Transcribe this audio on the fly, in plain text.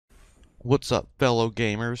What's up, fellow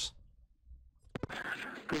gamers?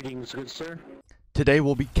 Greetings, good sir. Today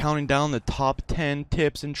we'll be counting down the top 10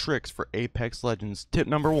 tips and tricks for Apex Legends. Tip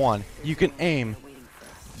number 1, you can aim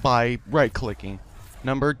by right-clicking.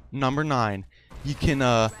 Number 9, you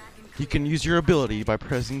can use your ability by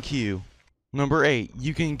pressing Q. Number 8,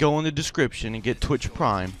 you can go in the description and get Twitch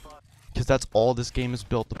Prime, because that's all this game is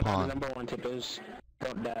built The upon. number one tip is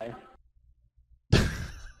don't die.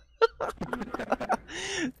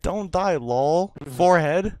 Don't die, lol.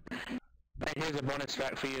 Forehead. And here's a bonus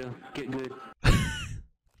fact for you. Get good.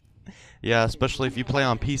 Yeah, especially if you play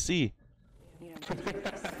on PC.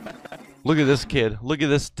 Look at this kid. Look at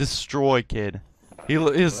this destroy kid.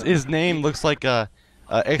 His name looks like a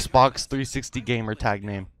Xbox 360 gamer tag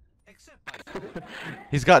name.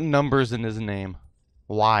 He's got numbers in his name.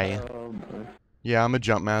 Why? Yeah, I'm a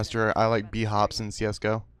jump master. I like B-hops in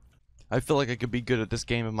CS:GO. I feel like I could be good at this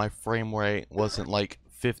game if my frame rate wasn't like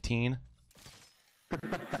 15.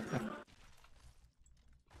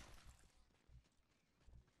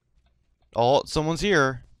 Oh, someone's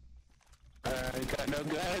here. Got no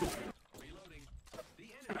gun.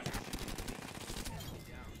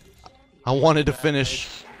 I wanted to finish.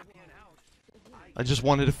 I just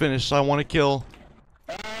wanted to finish, so I want to kill.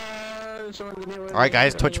 Alright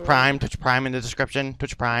guys, Twitch Prime in the description,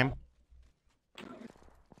 Twitch Prime.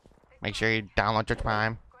 Make sure you download Twitch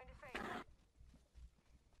Prime.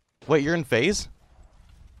 Wait, you're in phase?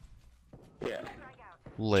 Yeah.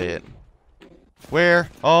 Lit. Where?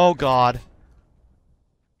 Oh god.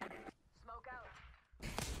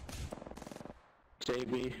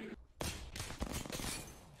 Save me.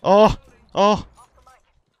 Oh! Oh!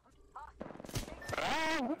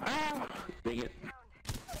 Dig it.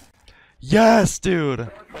 Yes, dude!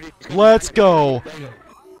 Let's go!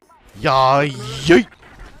 Yeah, yeet!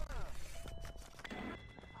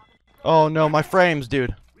 Oh no, my frames,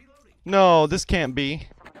 dude. No, this can't be.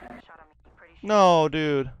 No,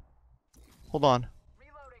 dude. Hold on.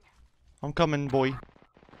 I'm coming, boy.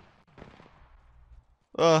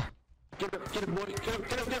 Get him, boy.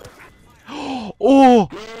 Get him. Oh!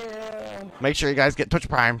 Yeah. Make sure you guys get Twitch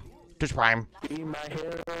Prime. Twitch Prime. Be my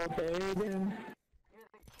hero, baby.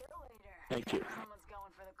 Thank you.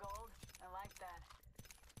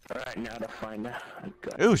 Alright, now to find out.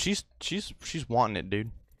 Ooh, she's wanting it, dude.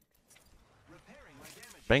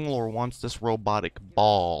 Bangalore wants this robotic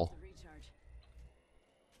ball.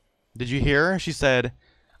 Did you hear her? She said,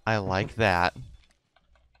 I like that.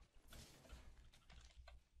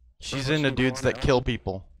 She's into dudes that kill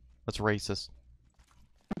people. That's racist.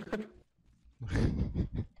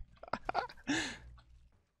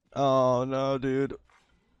 Oh no, dude.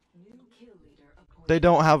 They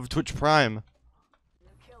don't have Twitch Prime.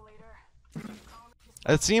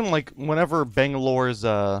 It seemed like whenever Bangalore's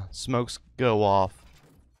smokes go off,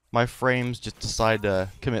 my frames just decide to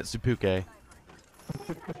commit seppuku.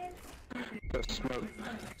 Smoke.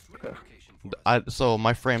 So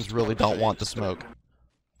my frames really don't want to smoke.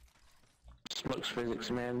 Smoke's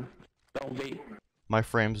physics, man. Don't vape. My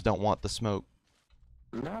frames don't want the smoke.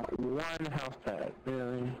 Not one health pad,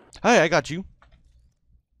 really. Hey, I got you.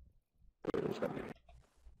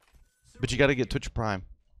 But you gotta get Twitch Prime.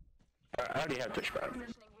 I already have Twitch Prime.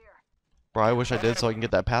 Bro, I wish I did so I can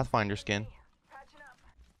get that Pathfinder skin.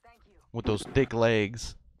 With those thick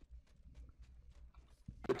legs.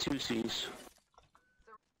 The 2 C's.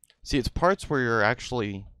 See, it's parts where you're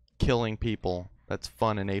actually killing people that's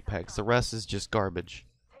fun in Apex. The rest is just garbage.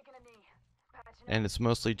 And it's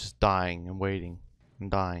mostly just dying and waiting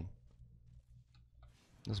and dying.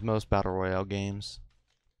 As most Battle Royale games.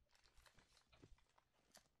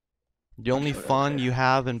 The only fun you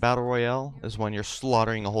have in Battle Royale is when you're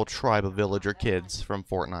slaughtering a whole tribe of villager kids from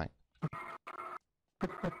Fortnite.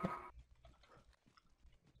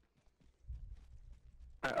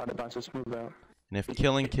 Autobots, let's move out. And if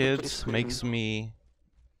killing kids makes me...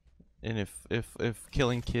 And if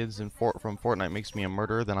killing kids from Fortnite makes me a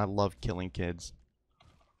murderer, then I love killing kids.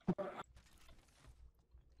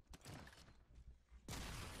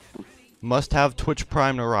 Must have Twitch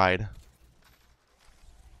Prime to ride.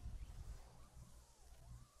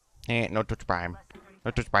 No Twitch Prime.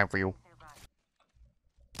 No Twitch Prime for you.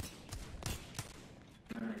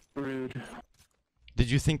 Rude.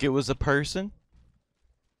 Did you think it was a person?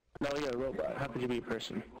 No, you're a robot. How could you be a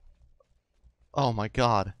person? Oh my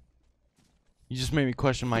god. You just made me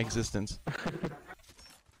question my existence.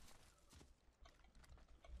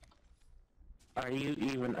 Are you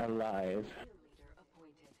even alive?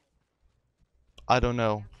 I don't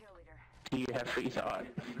know. Do you have free thought?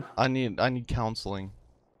 I need counseling.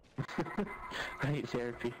 I need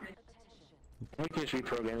therapy. We can just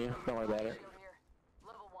reprogram you. Don't worry about it.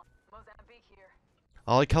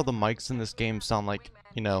 I like how the mics in this game sound like,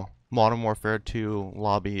 you know, Modern Warfare 2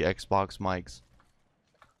 lobby Xbox mics.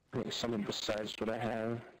 I think something besides what I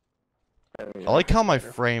have. I like how my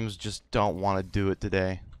frames just don't want to do it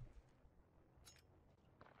today.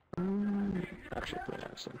 Actually, pretty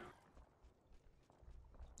awesome.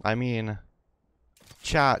 I mean,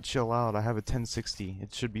 chat, chill out. I have a 1060.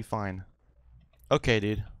 It should be fine. Okay,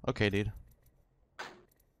 dude. Okay, dude.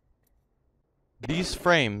 These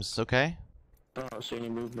frames, okay? I don't see any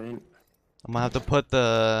movement. I'm gonna have to put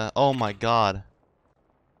the... Oh my god.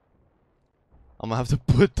 I'm gonna have to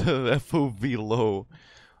put the FOV low.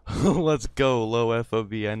 Let's go, low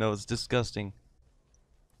FOV. I know it's disgusting.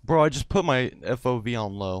 Bro, I just put my FOV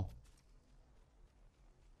on low.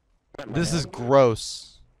 This is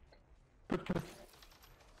gross. Or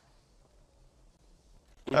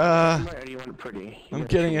do you want it pretty? I'm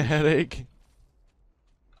getting a headache.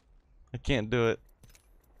 I can't do it.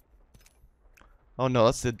 Oh no,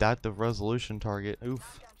 that's the adaptive resolution target.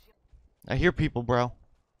 Oof. I hear people, bro.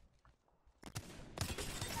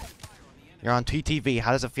 You're on TTV.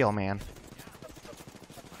 How does it feel, man?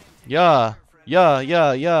 Yeah.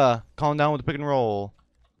 Yeah. Calm down with the pick and roll.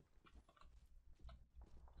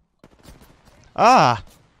 Ah!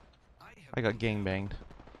 I got gangbanged.